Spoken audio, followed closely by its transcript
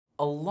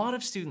A lot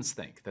of students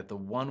think that the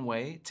one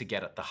way to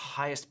get at the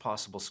highest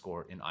possible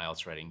score in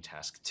IELTS Writing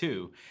Task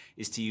 2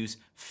 is to use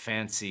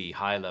fancy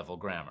high-level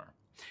grammar.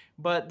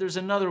 But there's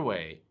another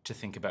way to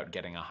think about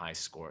getting a high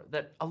score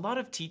that a lot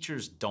of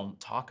teachers don't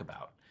talk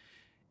about.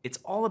 It's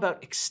all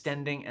about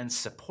extending and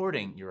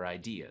supporting your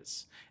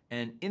ideas.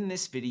 And in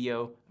this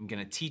video, I'm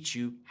going to teach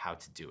you how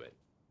to do it.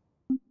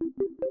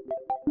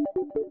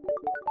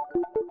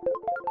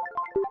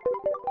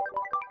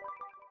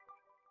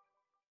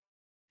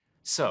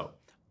 So,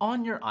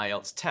 on your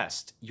IELTS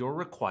test, you're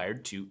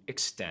required to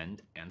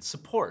extend and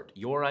support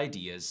your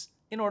ideas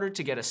in order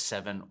to get a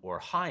 7 or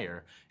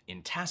higher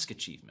in task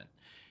achievement.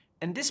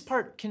 And this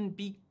part can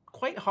be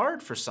quite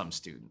hard for some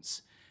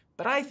students.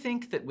 But I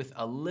think that with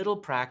a little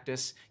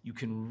practice, you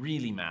can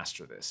really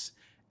master this.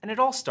 And it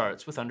all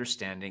starts with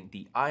understanding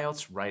the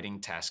IELTS Writing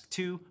Task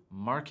 2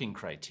 marking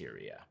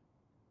criteria.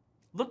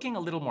 Looking a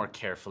little more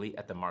carefully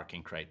at the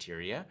marking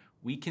criteria,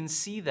 we can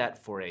see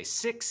that for a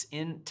 6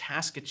 in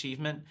task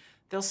achievement,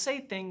 they'll say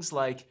things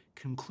like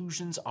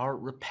conclusions are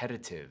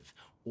repetitive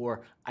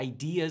or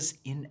ideas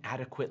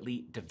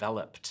inadequately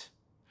developed.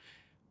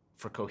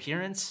 For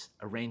coherence,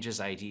 arranges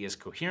ideas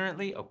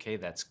coherently, okay,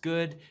 that's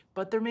good,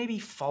 but there may be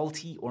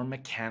faulty or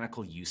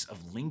mechanical use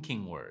of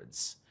linking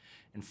words.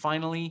 And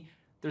finally,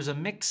 there's a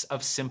mix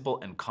of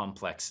simple and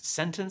complex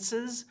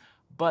sentences,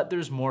 but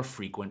there's more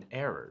frequent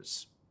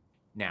errors.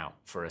 Now,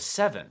 for a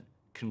 7,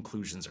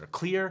 conclusions are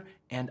clear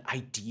and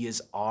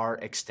ideas are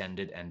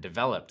extended and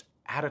developed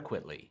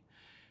adequately.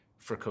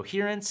 For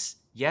coherence,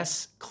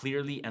 yes,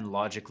 clearly and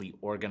logically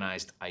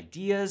organized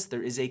ideas.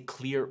 There is a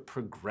clear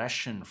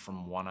progression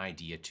from one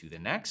idea to the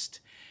next,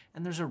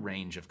 and there's a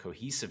range of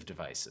cohesive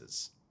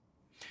devices.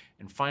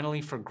 And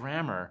finally, for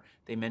grammar,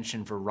 they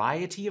mention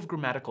variety of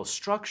grammatical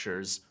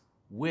structures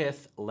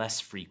with less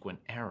frequent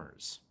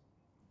errors.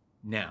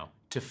 Now,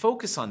 to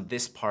focus on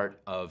this part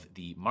of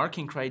the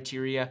marking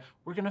criteria,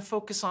 we're going to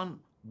focus on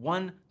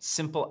one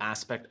simple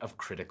aspect of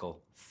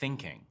critical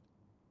thinking: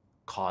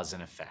 cause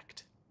and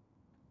effect.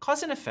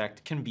 Cause and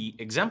effect can be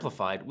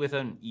exemplified with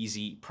an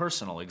easy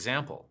personal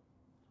example.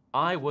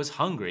 I was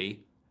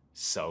hungry,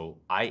 so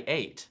I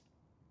ate.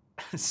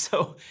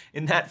 So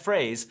in that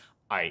phrase,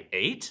 I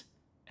ate,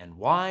 and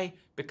why?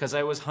 Because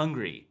I was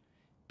hungry.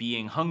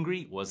 Being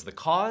hungry was the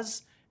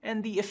cause,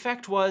 and the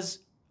effect was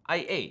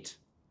I ate.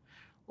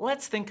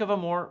 Let's think of a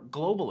more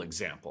global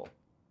example.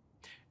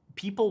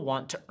 People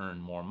want to earn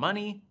more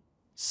money,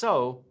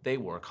 so they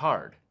work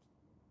hard.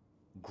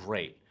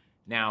 Great.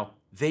 Now,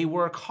 they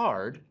work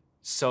hard.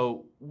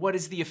 So what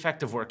is the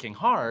effect of working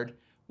hard?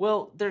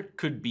 Well, there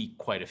could be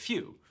quite a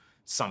few.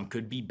 Some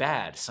could be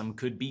bad, some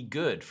could be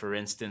good. For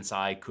instance,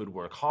 I could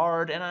work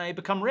hard and I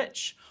become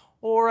rich.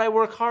 Or I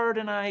work hard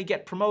and I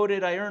get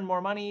promoted, I earn more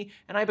money,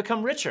 and I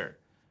become richer.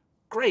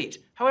 Great.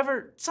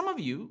 However, some of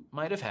you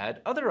might have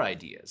had other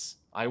ideas.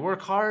 I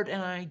work hard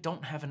and I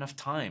don't have enough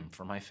time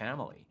for my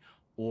family.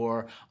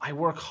 Or I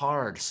work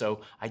hard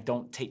so I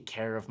don't take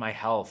care of my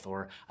health,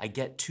 or I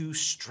get too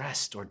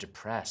stressed or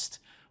depressed.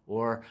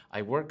 Or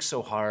I work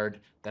so hard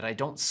that I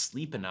don't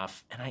sleep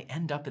enough and I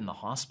end up in the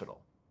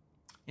hospital.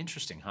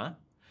 Interesting, huh?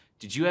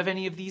 Did you have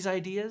any of these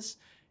ideas?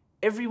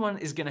 Everyone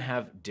is going to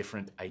have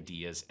different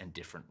ideas and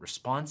different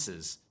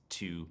responses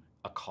to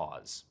a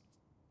cause.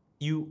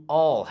 You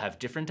all have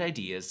different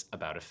ideas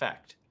about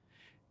effect.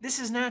 This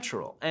is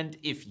natural, and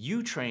if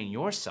you train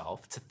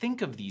yourself to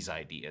think of these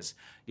ideas,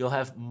 you'll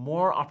have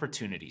more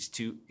opportunities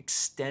to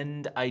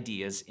extend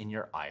ideas in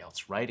your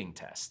IELTS writing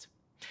test.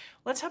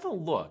 Let's have a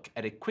look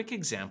at a quick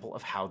example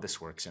of how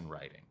this works in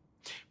writing.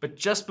 But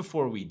just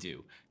before we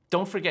do,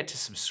 don't forget to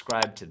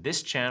subscribe to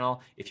this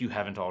channel if you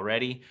haven't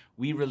already.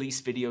 We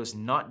release videos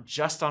not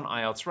just on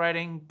IELTS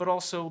writing, but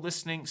also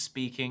listening,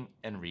 speaking,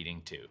 and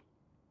reading too.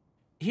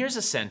 Here's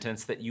a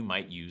sentence that you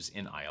might use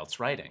in IELTS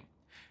writing.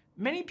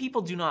 Many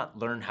people do not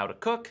learn how to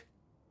cook.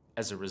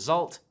 As a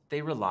result,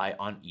 they rely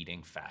on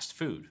eating fast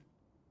food.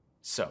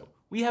 So,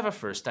 we have a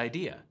first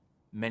idea.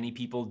 Many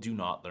people do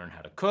not learn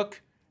how to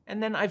cook.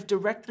 And then I've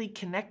directly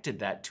connected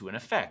that to an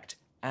effect.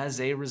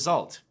 As a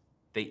result,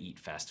 they eat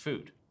fast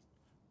food.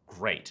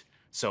 Great.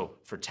 So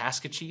for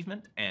task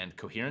achievement and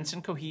coherence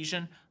and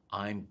cohesion,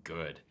 I'm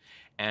good.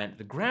 And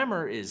the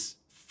grammar is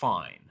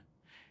fine.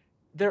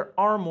 There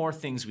are more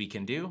things we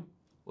can do.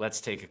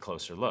 Let's take a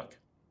closer look.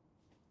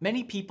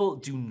 Many people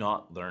do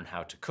not learn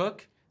how to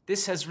cook.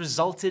 This has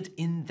resulted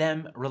in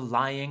them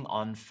relying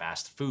on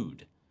fast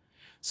food.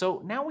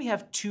 So now we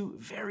have two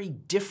very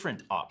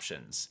different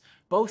options.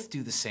 Both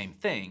do the same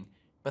thing,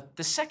 but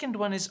the second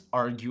one is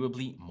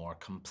arguably more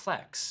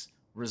complex.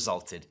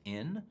 Resulted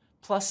in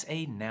plus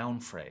a noun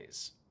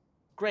phrase.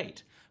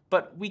 Great,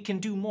 but we can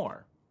do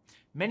more.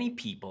 Many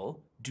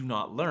people do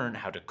not learn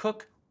how to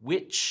cook,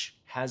 which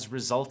has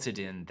resulted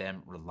in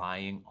them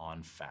relying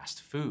on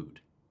fast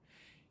food.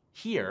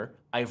 Here,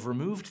 I've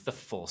removed the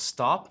full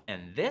stop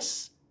and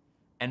this,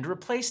 and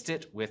replaced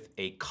it with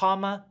a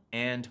comma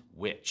and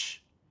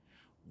which.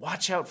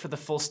 Watch out for the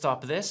full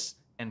stop this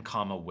and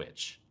comma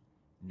which.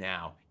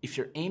 Now, if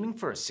you're aiming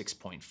for a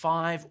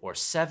 6.5 or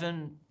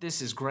 7,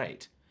 this is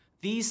great.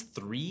 These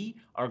three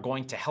are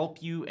going to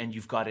help you, and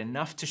you've got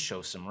enough to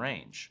show some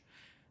range.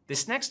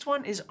 This next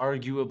one is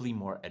arguably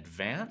more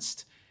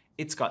advanced.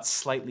 It's got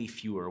slightly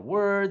fewer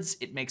words,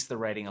 it makes the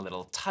writing a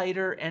little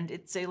tighter, and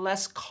it's a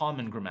less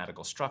common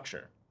grammatical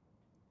structure.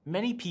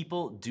 Many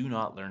people do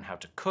not learn how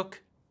to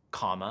cook,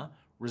 comma,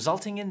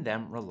 resulting in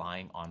them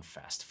relying on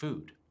fast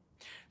food.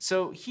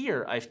 So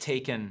here I've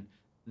taken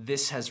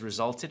 "this has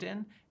resulted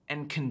in"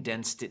 and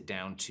condensed it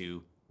down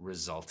to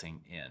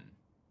 "resulting in."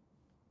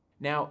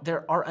 Now,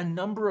 there are a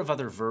number of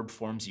other verb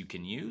forms you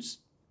can use.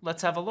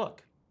 Let's have a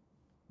look.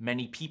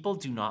 Many people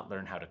do not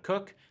learn how to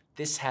cook.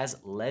 This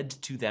has led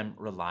to them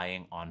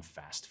relying on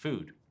fast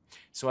food.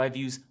 So I've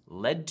used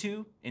led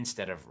to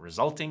instead of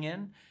resulting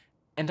in,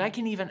 and I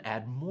can even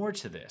add more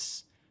to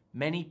this.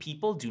 Many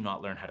people do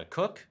not learn how to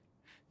cook.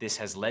 This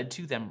has led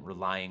to them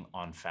relying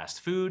on fast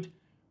food,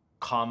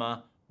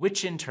 comma,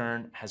 which in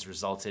turn has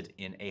resulted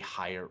in a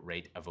higher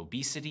rate of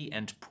obesity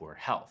and poor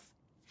health.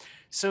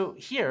 So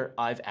here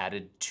I've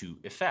added two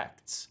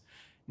effects.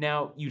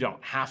 Now, you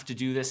don't have to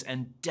do this,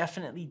 and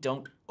definitely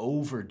don't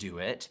overdo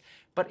it,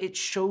 but it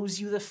shows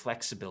you the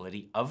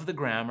flexibility of the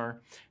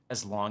grammar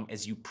as long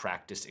as you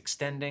practice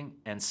extending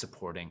and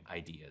supporting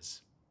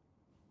ideas.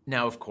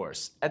 Now, of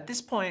course, at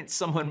this point,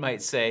 someone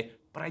might say,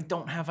 "But I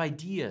don't have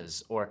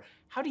ideas," or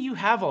 "How do you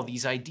have all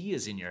these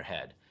ideas in your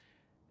head?"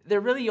 There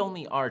really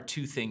only are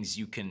two things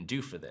you can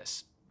do for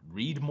this: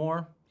 read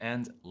more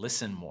and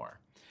listen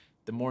more.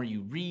 The more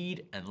you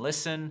read and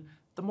listen,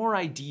 the more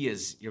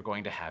ideas you're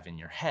going to have in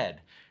your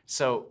head.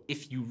 So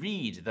if you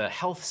read the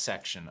health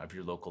section of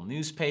your local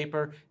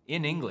newspaper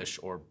in English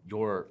or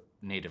your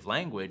native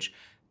language,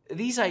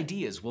 these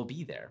ideas will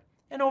be there.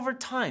 And over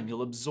time,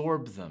 you'll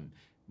absorb them,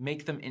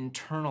 make them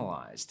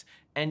internalized,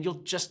 and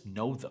you'll just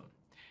know them.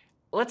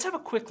 Let's have a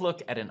quick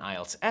look at an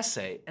IELTS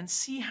essay and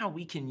see how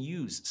we can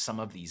use some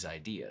of these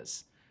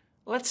ideas.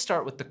 Let's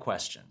start with the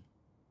question.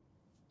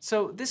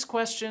 So this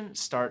question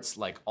starts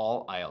like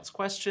all IELTS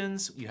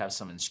questions. You have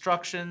some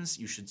instructions.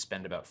 You should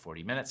spend about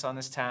 40 minutes on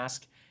this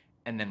task,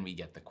 and then we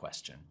get the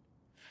question.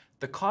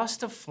 The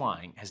cost of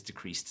flying has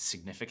decreased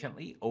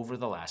significantly over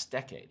the last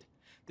decade.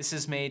 This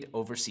has made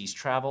overseas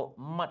travel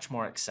much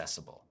more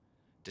accessible.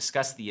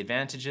 Discuss the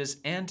advantages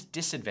and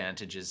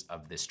disadvantages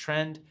of this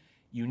trend.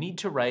 You need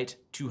to write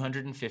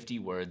 250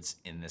 words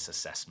in this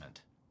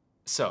assessment.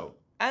 So,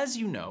 as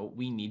you know,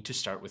 we need to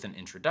start with an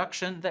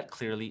introduction that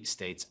clearly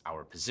states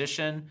our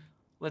position.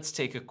 Let's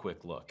take a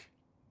quick look.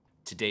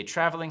 Today,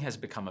 traveling has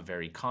become a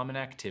very common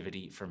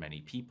activity for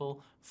many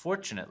people.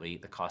 Fortunately,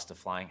 the cost of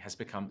flying has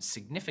become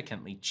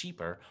significantly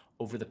cheaper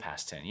over the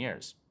past 10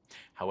 years.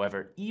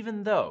 However,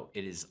 even though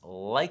it is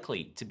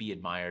likely to be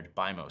admired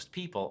by most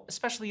people,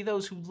 especially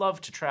those who love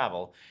to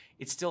travel,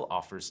 it still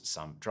offers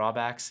some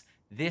drawbacks.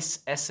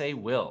 This essay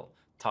will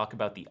talk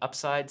about the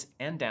upsides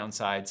and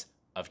downsides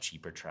of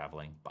cheaper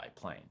traveling by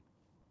plane.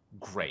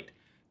 Great.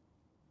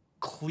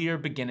 Clear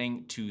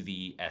beginning to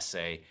the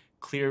essay,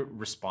 clear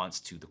response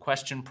to the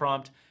question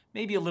prompt,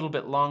 maybe a little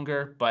bit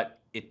longer,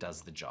 but it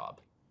does the job.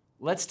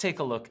 Let's take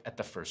a look at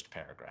the first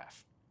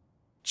paragraph.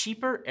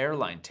 Cheaper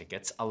airline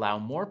tickets allow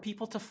more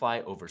people to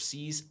fly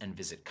overseas and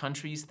visit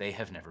countries they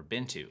have never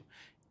been to.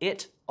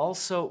 It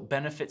also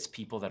benefits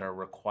people that are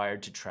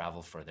required to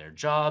travel for their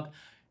job,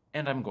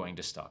 and I'm going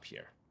to stop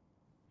here.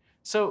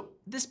 So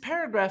this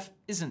paragraph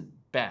isn't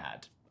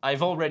bad.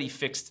 I've already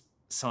fixed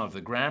some of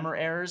the grammar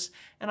errors,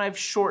 and I've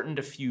shortened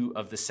a few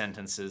of the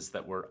sentences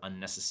that were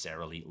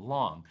unnecessarily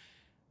long.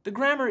 The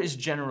grammar is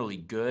generally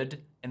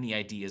good, and the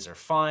ideas are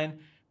fine,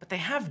 but they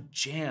have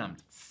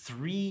jammed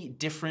 3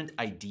 different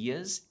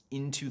ideas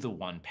into the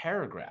one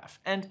paragraph,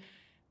 and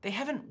they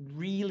haven't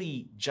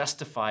really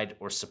justified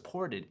or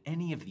supported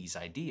any of these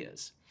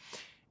ideas.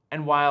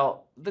 And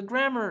while the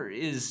grammar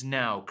is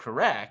now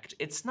correct,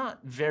 it's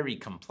not very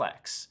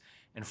complex.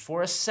 And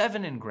for a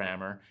 7 in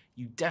grammar,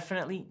 you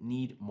definitely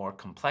need more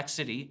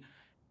complexity,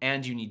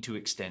 and you need to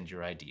extend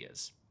your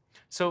ideas.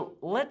 So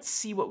let's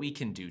see what we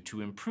can do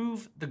to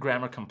improve the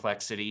grammar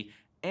complexity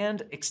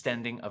and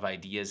extending of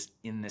ideas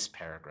in this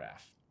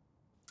paragraph.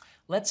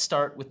 Let's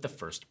start with the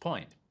first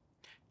point.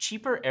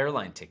 Cheaper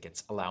airline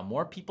tickets allow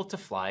more people to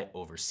fly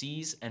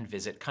overseas and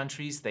visit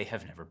countries they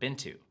have never been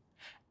to.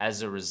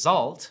 As a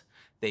result,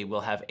 they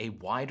will have a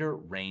wider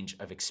range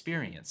of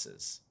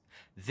experiences.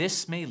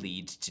 This may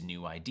lead to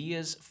new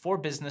ideas for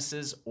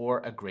businesses or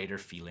a greater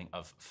feeling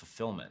of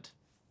fulfillment.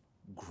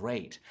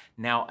 Great.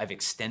 Now I've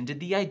extended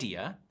the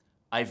idea,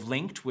 I've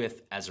linked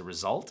with "as a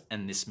result"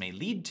 and "this may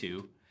lead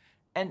to,"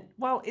 and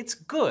while it's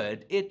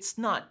good, it's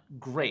not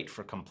great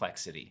for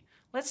complexity.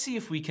 Let's see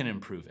if we can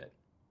improve it.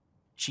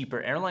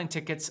 Cheaper airline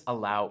tickets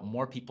allow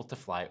more people to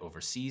fly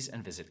overseas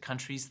and visit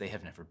countries they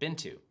have never been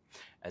to.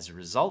 As a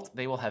result,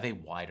 they will have a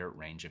wider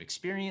range of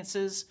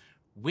experiences,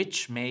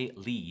 which may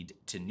lead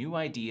to new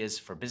ideas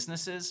for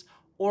businesses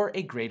or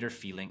a greater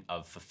feeling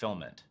of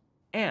fulfillment.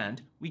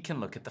 And we can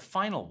look at the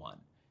final one.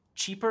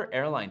 Cheaper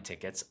airline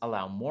tickets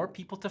allow more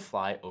people to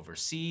fly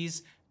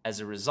overseas. As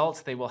a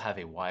result, they will have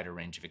a wider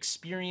range of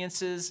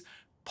experiences,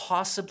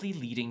 possibly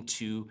leading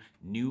to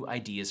new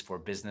ideas for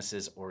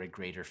businesses or a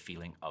greater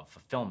feeling of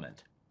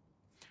fulfillment.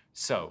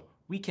 So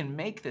we can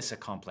make this a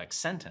complex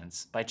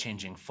sentence by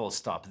changing full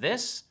stop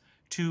this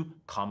to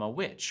comma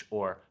which,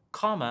 or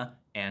comma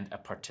and a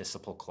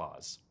participle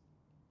clause.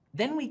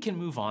 Then we can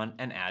move on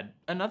and add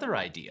another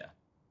idea.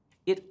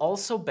 It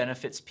also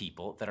benefits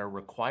people that are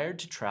required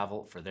to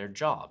travel for their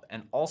job,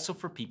 and also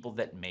for people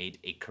that made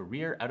a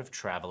career out of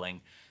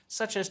traveling,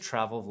 such as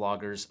travel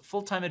vloggers,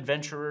 full-time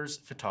adventurers,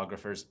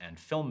 photographers, and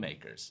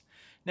filmmakers.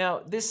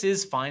 Now, this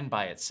is fine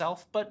by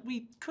itself, but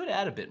we could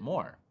add a bit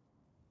more,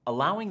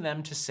 allowing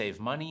them to save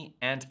money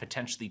and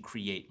potentially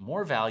create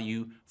more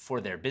value for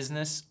their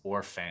business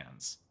or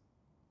fans.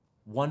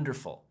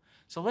 Wonderful.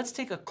 So let's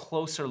take a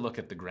closer look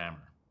at the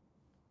grammar.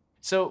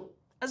 So,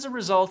 as a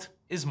result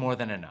is more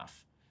than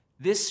enough.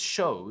 This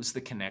shows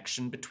the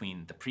connection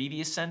between the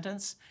previous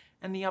sentence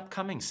and the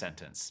upcoming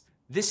sentence.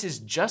 This is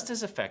just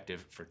as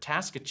effective for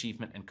task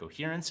achievement and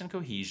coherence and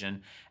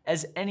cohesion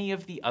as any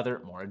of the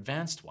other more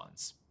advanced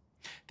ones.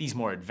 These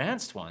more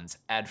advanced ones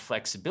add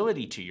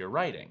flexibility to your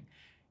writing.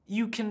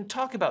 You can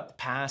talk about the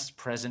past,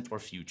 present, or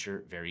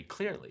future very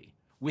clearly.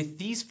 With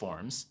these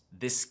forms,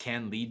 this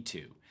can lead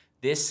to,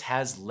 this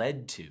has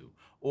led to,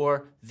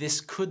 or this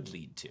could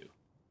lead to.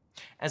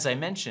 As I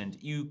mentioned,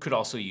 you could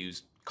also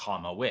use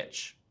comma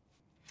which.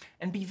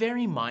 And be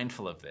very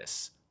mindful of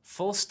this.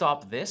 Full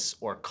stop this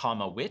or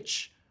comma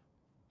which,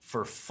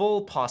 for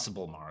full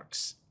possible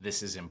marks,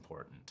 this is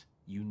important.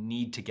 You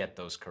need to get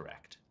those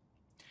correct.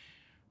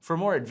 For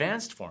more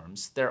advanced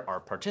forms, there are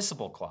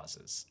participle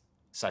clauses,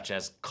 such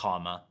as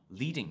comma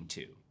leading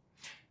to.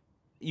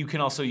 You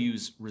can also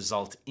use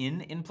result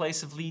in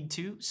place of lead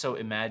to, so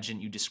imagine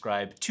you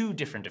describe two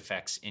different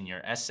effects in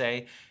your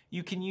essay.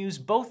 You can use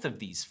both of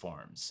these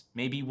forms.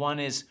 Maybe one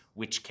is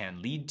which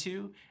can lead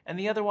to, and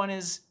the other one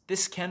is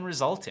this can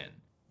result in.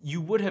 You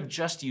would have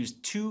just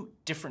used two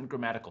different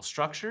grammatical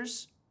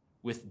structures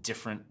with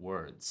different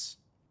words.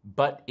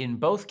 But in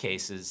both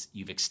cases,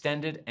 you've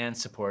extended and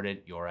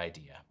supported your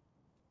idea.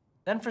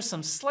 Then for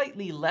some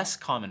slightly less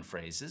common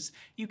phrases,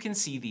 you can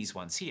see these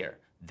ones here.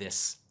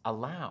 This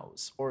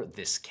allows, or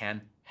this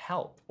can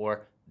help,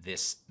 or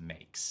this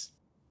makes.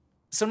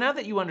 So now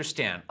that you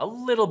understand a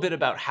little bit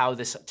about how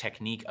this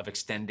technique of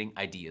extending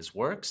ideas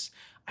works,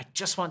 I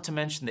just want to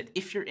mention that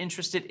if you're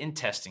interested in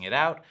testing it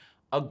out,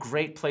 a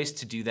great place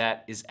to do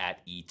that is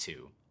at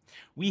E2.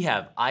 We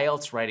have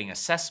IELTS writing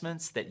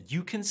assessments that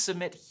you can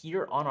submit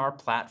here on our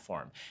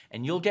platform,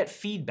 and you'll get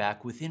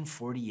feedback within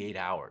 48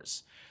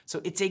 hours.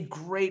 So it's a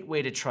great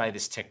way to try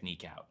this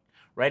technique out.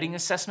 Writing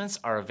assessments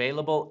are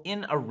available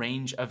in a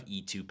range of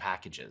E2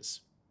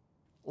 packages.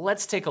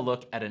 Let's take a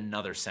look at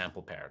another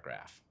sample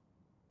paragraph.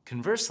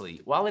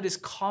 Conversely, while it is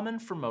common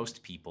for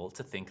most people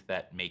to think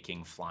that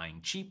making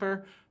flying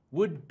cheaper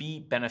would be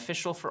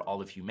beneficial for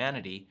all of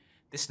humanity,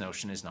 this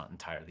notion is not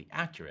entirely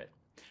accurate.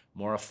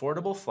 More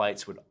affordable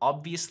flights would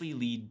obviously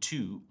lead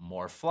to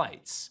more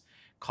flights,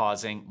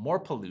 causing more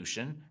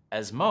pollution,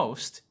 as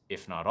most,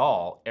 if not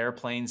all,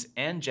 airplanes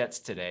and jets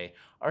today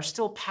are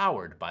still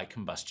powered by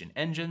combustion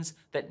engines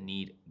that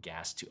need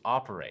gas to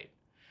operate.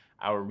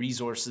 Our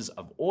resources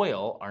of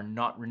oil are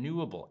not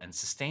renewable and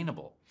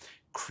sustainable,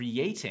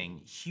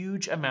 creating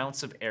huge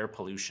amounts of air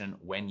pollution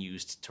when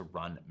used to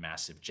run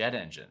massive jet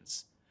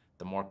engines.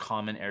 The more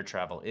common air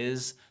travel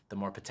is, the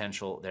more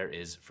potential there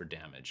is for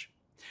damage.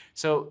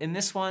 So in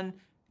this one,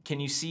 can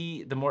you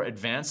see the more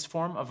advanced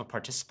form of a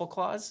participle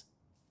clause?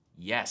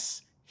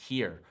 Yes,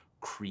 here,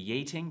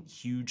 creating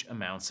huge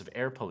amounts of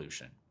air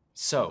pollution.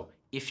 So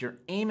if you're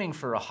aiming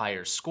for a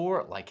higher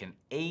score, like an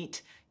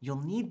 8,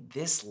 you'll need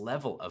this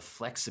level of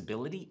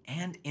flexibility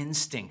and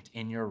instinct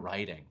in your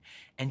writing,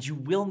 and you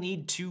will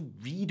need to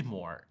read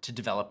more to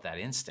develop that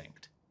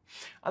instinct.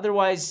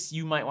 Otherwise,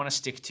 you might want to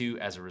stick to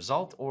as a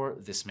result, or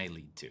this may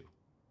lead to.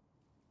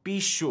 Be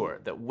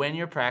sure that when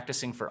you're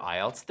practicing for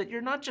IELTS that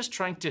you're not just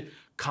trying to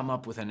come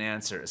up with an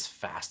answer as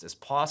fast as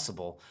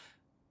possible,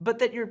 but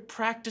that you're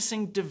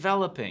practicing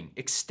developing,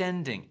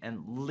 extending,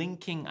 and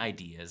linking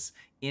ideas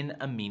in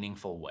a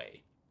meaningful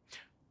way.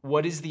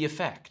 What is the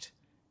effect?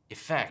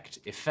 Effect,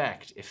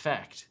 effect,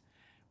 effect.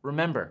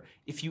 Remember,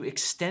 if you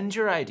extend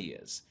your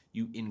ideas,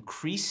 you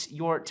increase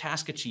your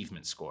task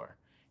achievement score.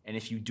 And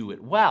if you do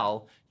it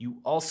well, you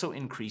also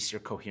increase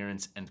your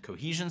coherence and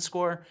cohesion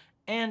score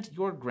and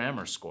your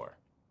grammar score.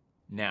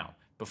 Now,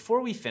 before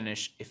we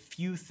finish, a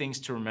few things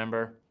to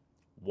remember.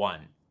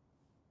 1,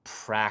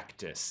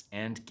 practice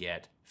and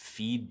get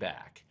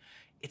feedback.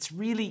 It's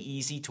really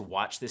easy to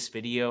watch this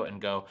video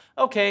and go,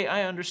 okay,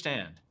 I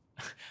understand.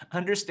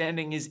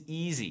 Understanding is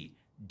easy.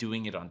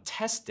 Doing it on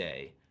test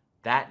day,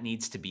 that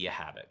needs to be a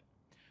habit.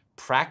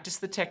 Practice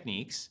the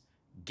techniques,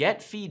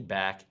 get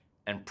feedback,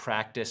 and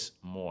practice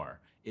more.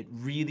 It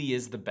really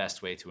is the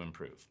best way to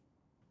improve.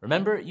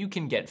 Remember, you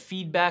can get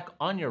feedback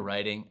on your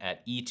writing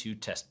at E2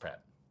 Test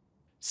Prep.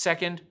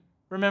 Second,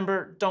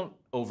 remember, don't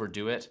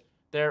overdo it.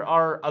 There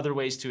are other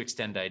ways to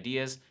extend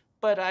ideas,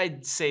 but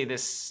I'd say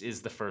this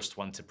is the first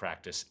one to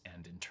practice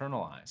and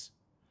internalize.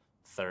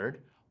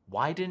 Third,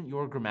 widen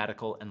your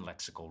grammatical and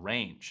lexical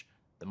range.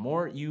 The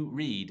more you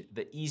read,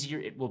 the easier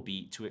it will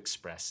be to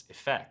express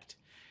effect.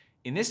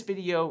 In this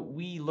video,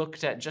 we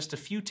looked at just a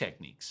few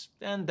techniques,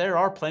 and there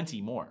are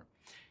plenty more.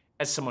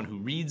 As someone who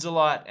reads a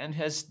lot and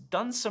has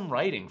done some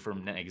writing for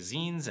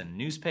magazines and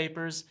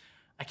newspapers,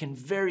 I can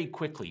very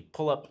quickly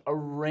pull up a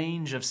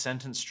range of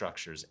sentence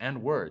structures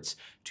and words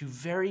to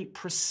very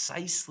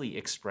precisely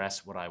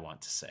express what I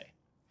want to say.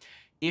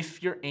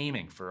 If you're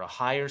aiming for a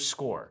higher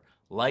score,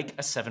 like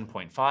a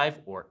 7.5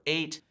 or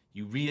 8,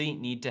 you really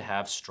need to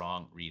have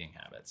strong reading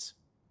habits.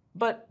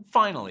 But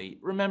finally,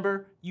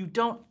 remember, you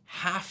don't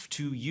have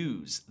to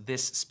use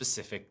this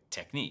specific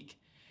technique.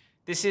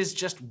 This is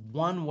just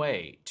one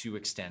way to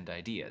extend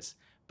ideas,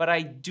 but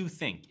I do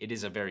think it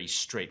is a very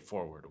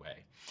straightforward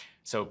way.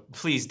 So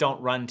please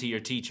don't run to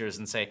your teachers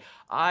and say,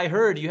 "I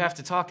heard you have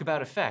to talk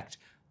about effect."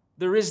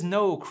 There is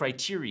no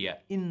criteria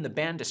in the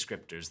band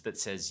descriptors that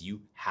says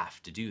you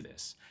have to do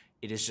this.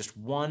 It is just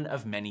one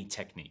of many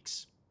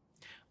techniques.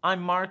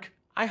 I'm Mark.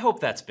 I hope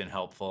that's been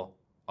helpful.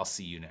 I'll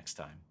see you next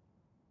time.